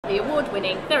the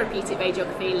award-winning Therapeutic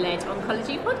Radiography-led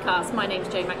Oncology podcast. My name's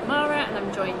Jo McNamara and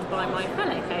I'm joined by my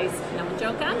fellow host,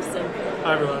 Navajot Anderson.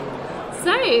 Hi everyone.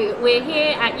 So, we're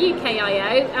here at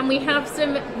UKIO and we have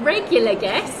some regular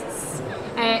guests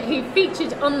who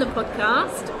featured on the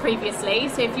podcast previously.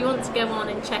 So if you want to go on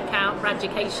and check out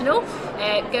Raducational,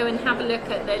 go and have a look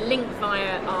at the link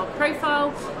via our profile,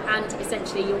 and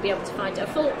essentially you'll be able to find a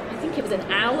full, I think it was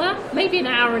an hour, maybe an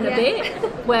hour and a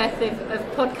bit worth of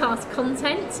podcast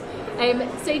content.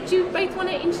 So do you both want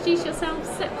to introduce yourselves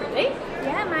separately?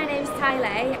 Yeah, my name's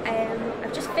Thailay.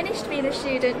 I've just finished being a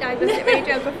student diagnostic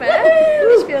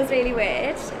radiographer, which feels really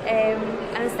weird.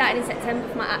 And I'm starting in September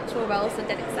for my actual role, so I'm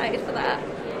dead excited for that.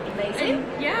 Amazing.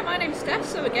 Yeah, my name's Steph.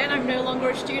 So again, I'm no longer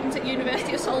a student at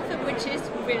University of Salford, which is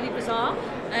really bizarre.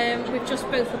 We've just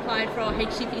both applied for our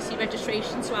HCPC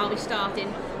registration, so I'll be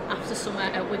starting after summer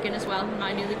at Wigan as well in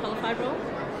my newly qualified role.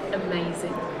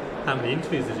 Amazing. How many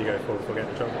interviews did you go for before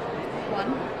getting the job?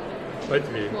 One. Both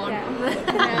of you? One.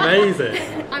 Yeah.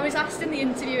 Amazing. I was asked in the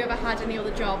interview if I had any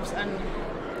other jobs, and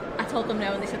I told them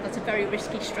no, and they said that's a very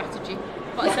risky strategy.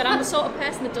 But I said I'm the sort of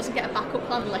person that doesn't get a backup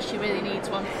plan unless she really needs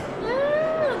one.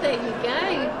 Oh, there you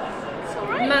go. It's all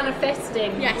right.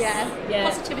 Manifesting. Yes. Yeah.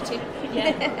 Positivity.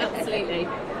 Yeah, absolutely.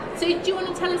 So do you want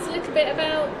to tell us a little bit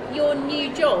about your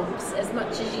new jobs, as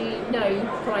much as you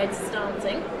know prior to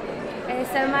starting?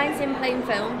 So mine's in plain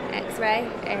film, X-ray.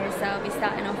 So I'll be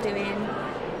starting off doing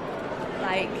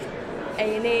like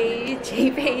A&E,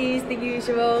 GPs, the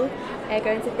usual,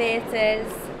 going to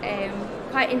theatres.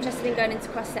 Quite interested in going into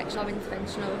cross-sectional or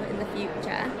interventional in the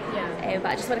future. Yeah.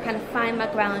 But I just want to kind of find my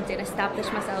grounding,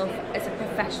 establish myself as a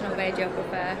professional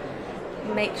radiographer,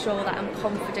 make sure that I'm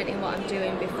confident in what I'm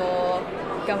doing before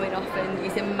going off and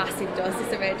using massive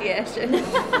doses of radiation.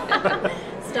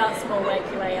 Start small, work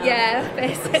your way up. Yeah,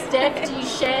 basically. Steph, do you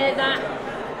share that?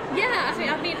 Yeah,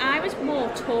 I mean, I was more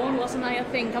torn, wasn't I? I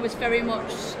think I was very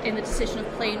much in the decision of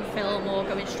plain film or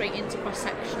going straight into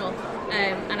cross-sectional,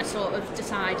 and I sort of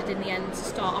decided in the end to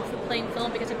start off with plain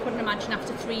film because I couldn't imagine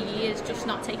after 3 years just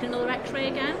not taking another X-ray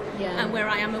again. Yeah. And where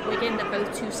I am at Wigan, they're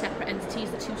both two separate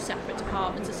entities, they're two separate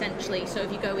departments essentially. So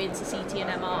if you go into CT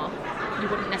and MR, you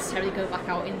wouldn't necessarily go back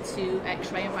out into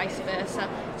X-ray and vice versa.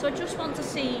 So I just want to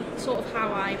see sort of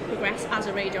how I progress as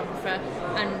a radiographer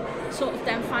and sort of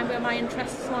then find where my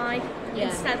interests lie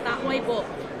instead that way. But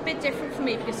a bit different for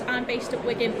me because I'm based at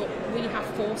Wigan, but we have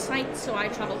 4 sites, so I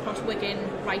travel across Wigan,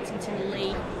 Wrightington,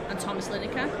 Lee and Thomas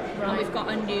Lineker. Right. And we've got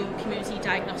a new community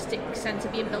diagnostic centre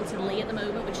being built in Lee at the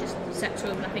moment, which is set to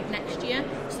open I think next year,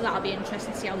 so that'll be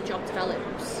interesting to see how the job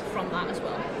develops from that as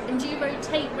well. And do you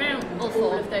rotate round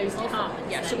all of those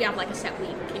departments? Yeah, so we have like a set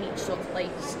week in each sort of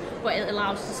place, but it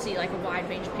allows us to see like a wide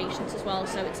range of patients as well,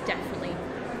 so it's definitely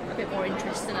a bit more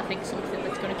interesting. I think something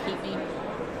that's going to keep me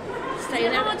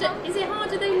staying there. Is it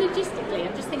harder though logistically?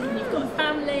 I'm just thinking you've got a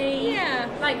family. Yeah.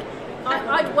 Like,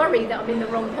 I'd worry that I'm in the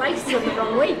wrong place on the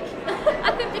wrong week.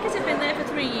 I think because I've been there for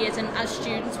 3 years, and as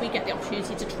students we get the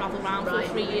opportunity to travel around for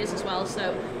 3 years as well,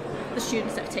 so the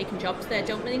students that have taken jobs there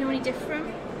don't really know any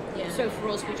different. Yeah. So for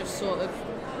us we just sort of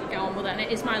go on with it, and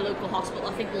it is my local hospital.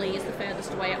 I think Lee is the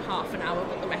furthest away at half an hour,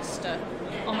 but the rest are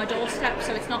on my doorstep,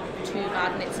 so it's not too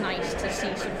bad, and it's nice to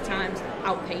see sometimes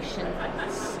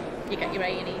outpatient. You get your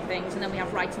A&E things, and then we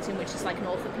have Wrightington, which is like an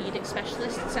orthopaedic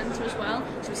specialist centre as well,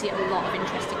 so we see a lot of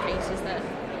interesting cases there.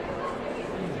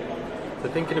 So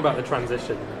thinking about the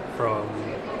transition from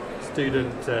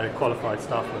student to qualified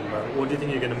staff member, what do you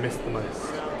think you're going to miss the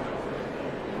most?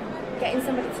 Getting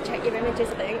somebody to check your images,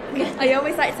 I think. I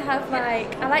always like to have I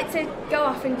like to go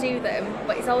off and do them,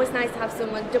 but it's always nice to have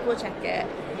someone double check it,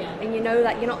 and you know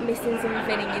that you're not missing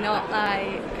something, and you're not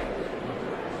like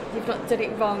you've not done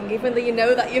it wrong, even though you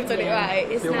know that you've done it right.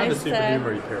 It's You'll have a nice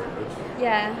supernumerary period.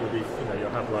 Yeah. You'll be, you'll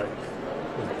have like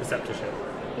preceptorship.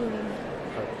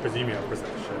 I presume you have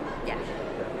preceptorship. Yeah.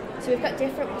 So we've got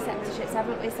different preceptorships,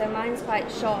 haven't we? So mine's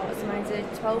quite short, so mine's a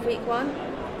 12-week one.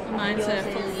 Mine's a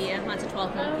full year, mine's a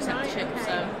 12-month preceptorship,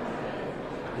 so...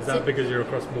 Is that because you're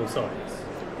across more sites?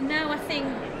 No, I think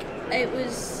it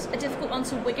was a difficult one.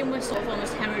 So Wigan was sort of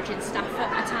almost hemorrhaging staff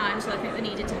at a time, so I think they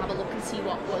needed to have a look and see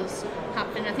what was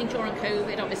happening. I think during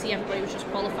COVID, obviously everybody was just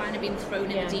qualifying and being thrown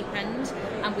in the deep end,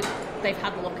 and they've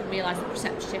had a look and realised that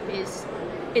preceptorship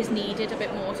is needed a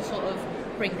bit more to sort of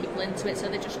bring people into it, so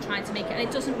they're just trying to make it, and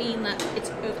it doesn't mean that it's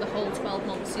over the whole 12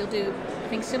 months. You'll do, I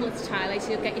think, similar to Thailay,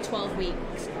 so you'll get your 12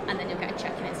 weeks, and then you'll get a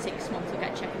check-in at 6 months, you'll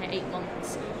get a check-in at 8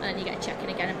 months, and then you get a check-in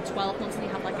again at 12 months, and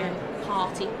you have like a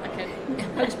party, like a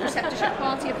post-preceptorship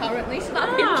party apparently, so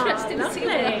that'll be interesting to see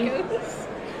where that goes.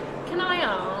 Can I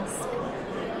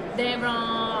ask, there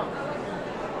are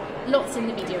lots in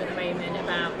the video at the moment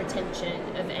about retention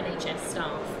of NHS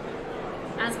staff.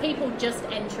 as people just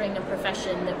entering a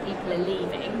profession that people are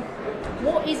leaving,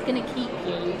 what is going to keep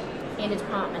you in a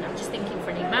department? I'm just thinking for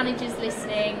any managers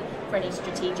listening, for any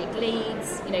strategic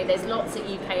leads. You know, there's lots at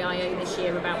UKIO this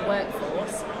year about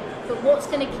workforce, but what's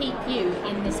going to keep you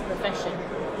in this profession?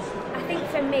 I think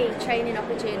for me, training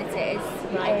opportunities.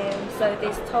 Right. So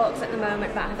there's talks at the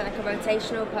moment about having like a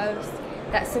rotational post.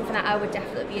 That's something that I would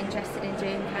definitely be interested in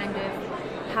doing, kind of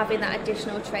having that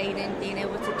additional training, being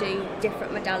able to do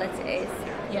different modalities.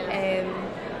 Yeah.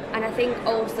 And I think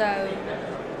also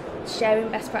sharing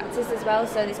best practice as well.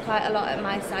 So there's quite a lot at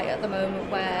my site at the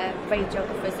moment where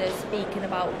radiographers are speaking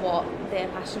about what they're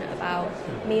passionate about.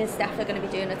 Me and Steph are going to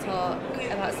be doing a talk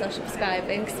about social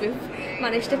prescribing because we've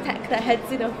managed to peck their heads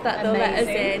enough that they'll let us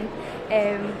in.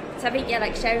 So I think, yeah,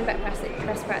 like sharing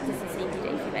best practice and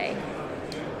CPD for me.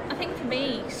 I think for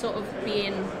me, sort of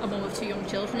being a mum of 2 young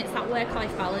children, it's that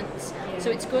work-life balance. So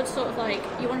it's good, sort of like,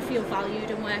 you want to feel valued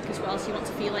in work as well, so you want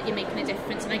to feel like you're making a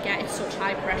difference. And I get it's such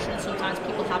high pressure, and sometimes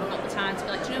people haven't got the time to be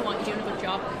like, do you know what, you're doing a good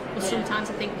job. But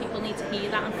sometimes I think people need to hear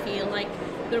that and feel like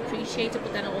they're appreciated,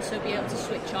 but then also be able to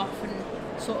switch off and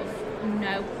sort of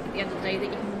know at the end of the day that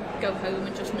you can go home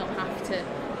and just not have to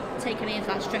take any of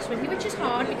that stress with you, which is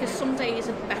hard because some days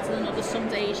are better than others. Some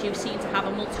days you seem to have a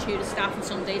multitude of staff, and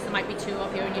some days there might be 2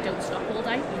 of you and you don't stop all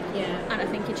day. Yeah. And I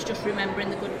think it's just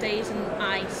remembering the good days. And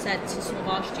I said to some of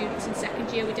our students in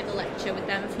second year, we did a lecture with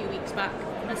them a few weeks back,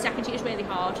 and second year is really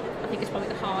hard. I think it's probably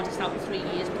the hardest out of 3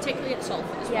 years, particularly at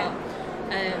Salford as well.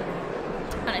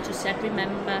 And I just said,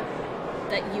 remember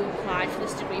that you applied for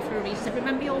this degree for a reason. I said,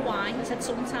 remember your why. I said,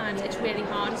 sometimes it's really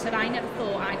hard. I said, I never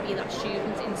thought I'd be that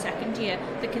student in second year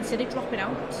that considered dropping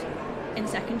out in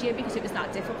second year because it was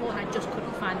that difficult, and I just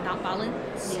couldn't find that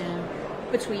balance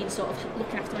between sort of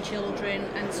looking after my children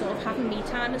and sort of having me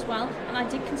time as well. And I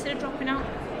did consider dropping out,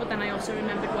 but then I also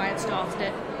remembered why I'd started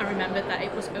it. I remembered that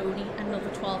it was only another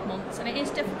 12 months, and it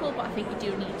is difficult, but I think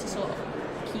you do need to sort of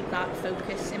keep that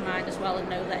focus in mind as well, and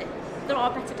know that there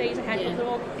are better days ahead.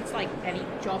 But it's like any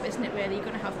job, isn't it, really? You're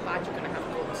going to have bad, you're going to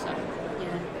have good.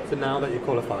 So now that you're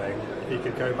qualifying, if you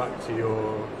could go back to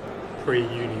your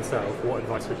pre-uni self, what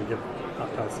advice would you give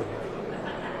that person?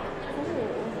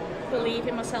 Believe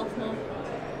in myself more.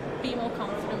 Be more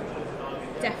confident.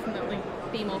 Definitely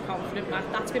be more confident.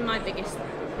 That's been my biggest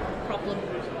problem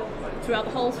throughout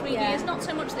the whole 3 years. Not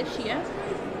so much this year,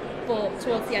 but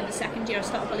towards the end of second year I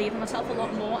started believing myself a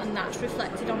lot more, and that's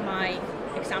reflected on my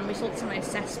exam results and my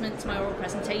assessments, my oral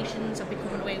presentations. I've been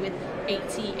coming away with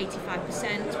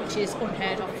 80-85%, which is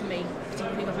unheard of for me,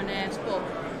 particularly with my nerves. But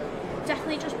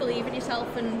definitely just believe in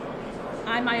yourself, and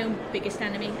I'm my own biggest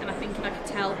enemy. And I think if I could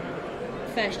tell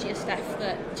first year Steph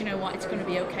that, do you know what, it's going to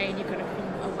be okay, and you're going to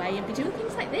come away and be doing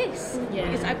things like this,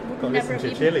 because I would never have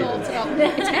even thought about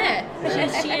it's her.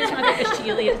 She is my biggest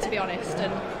cheerleader, to be honest,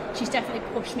 and she's definitely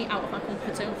pushed me out of my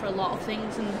comfort zone for a lot of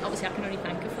things, and obviously I can only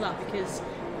thank her for that, because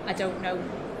I don't know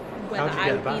whether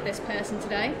I would be this person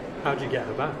today. How'd you get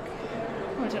her back?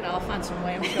 I don't know, I'll find some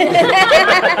way, I'm sure.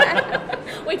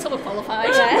 Wait till we're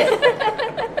qualified.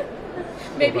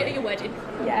 Maybe at your wedding.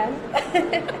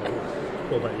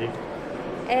 What about you?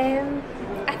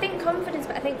 I think confidence,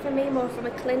 but I think for me more from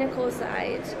a clinical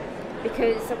side,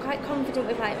 because I'm quite confident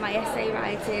with like my essay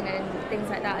writing and things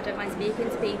like that. I don't mind speaking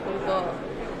to people, but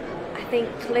I think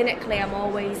clinically I'm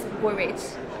always worried,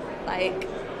 like,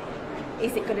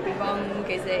 is it going to be wrong?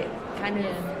 Is it kind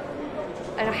of...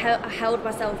 And I held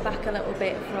myself back a little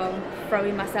bit from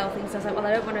throwing myself into... So I was like, well,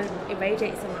 I don't want to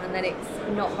irradiate someone and then it's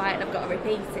not right and I've got to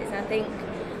repeat it. So I think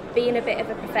being a bit of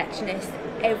a perfectionist,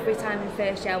 every time in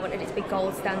first year I wanted it to be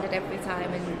gold standard every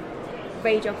time, and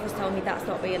radiographers told me that's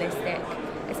not realistic,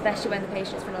 especially when the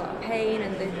patient's in a lot of pain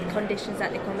and the conditions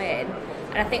that they come in.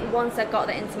 And I think once I got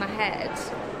that into my head,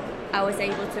 I was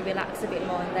able to relax a bit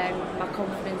more, and then my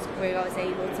confidence grew. I was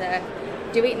able to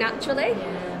do it naturally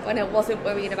when I wasn't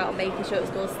worrying about making sure it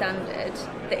was gold standard.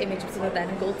 The image was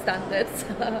then gold standard.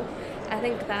 So I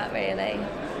think that really.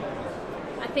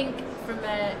 I think from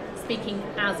speaking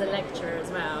as a lecturer as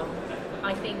well,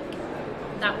 I think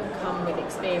that will come with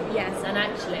experience. Yes. And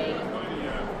actually,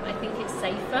 I think it's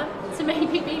safer to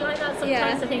maybe be like that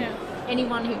sometimes. I think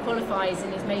anyone who qualifies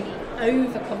and is maybe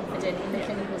overconfident in the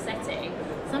clinical setting,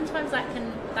 sometimes that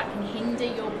can hinder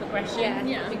your progression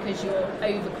because you're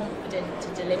overconfident to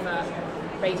deliver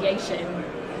radiation,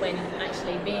 when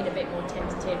actually being a bit more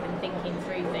tentative and thinking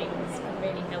through things can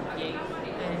really help you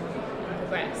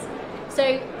progress.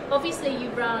 So obviously you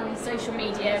run social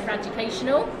media,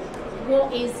 Raducational.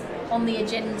 What is on the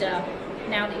agenda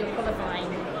now that you're qualifying?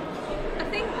 I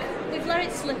think we've let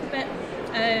it slip a bit.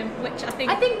 which I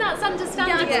think that's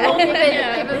understandable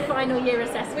Yeah. given final year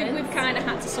assessment. we've kind of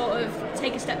had to sort of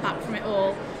take a step back from it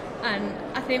all. And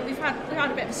I think we've had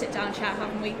a bit of a sit-down chat,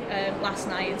 haven't we, last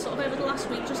night and sort of over the last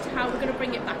week, just to how we're going to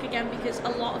bring it back again, because a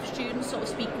lot of students sort of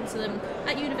speaking to them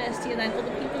at university, and then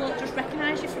other people will just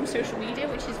recognise you from social media,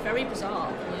 which is very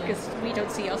bizarre because we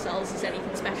don't see ourselves as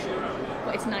anything special,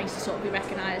 but it's nice to sort of be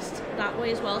recognised that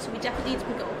way as well. So we definitely need to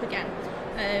pick it up again.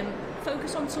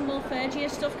 Focus on some more third year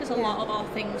stuff, because a lot of our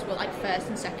things were like first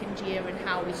and second year and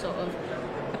how we sort of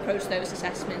approach those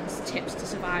assessments, tips to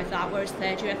survive that, whereas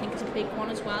third year I think is a big one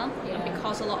as well. And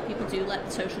because a lot of people do let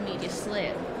the social media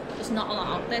slip, there's not a lot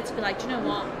out there to be like, do you know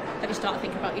what, have you started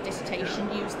thinking about your dissertation,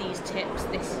 use these tips,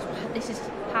 this is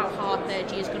how hard third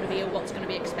year is going to be, or what's going to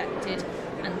be expected,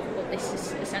 and this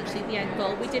is essentially the end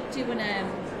goal. We did do an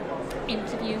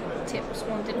interview tips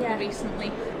one, didn't we, recently,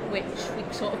 which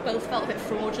we sort of both felt a bit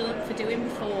fraudulent for doing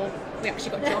before we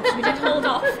actually got jobs. We did hold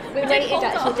off. We waited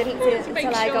actually, didn't we,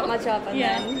 until I got my job, and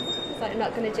Yeah. then it's like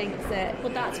not going to jinx it.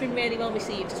 But that's been really well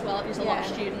received as well, because a lot of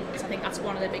Yeah. students, I think that's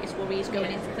one of their biggest worries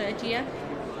going into third year.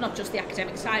 Not just the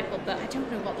academic side, but that I don't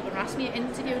know what they're going to ask me at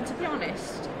interview. And to be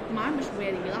honest, mine was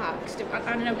really relaxed.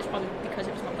 I know it's probably because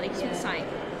it was my placement site,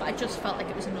 but I just felt like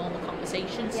it was a normal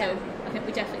conversation. So I think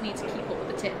we definitely need to keep up with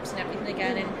the tips and everything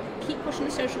again, and keep pushing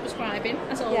the social prescribing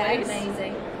as always. Yeah,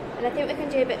 Amazing. And I think we can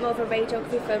do a bit more of a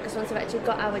radiography focus once we've actually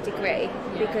got our degree,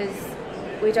 because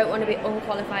we don't want to be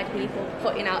unqualified people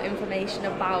putting out information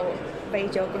about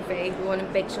radiography. We want to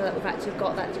make sure that we've actually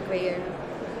got that degree and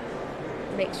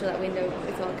make sure that we know what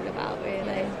we're talking about,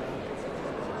 really.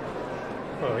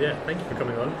 Well, yeah, thank you for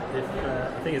coming on.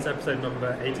 I think it's episode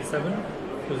number 87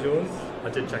 was yours. I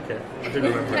did check it. I did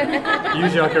remember it.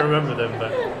 Usually I can remember them,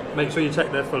 but make sure you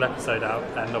check their full episode out.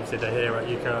 And obviously they're here at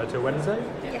UKIO till Wednesday.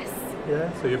 Yes.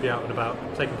 Yeah, so you'll be out and about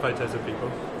taking photos of people.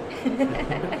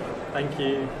 Thank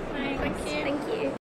you. Thank you. Thank you.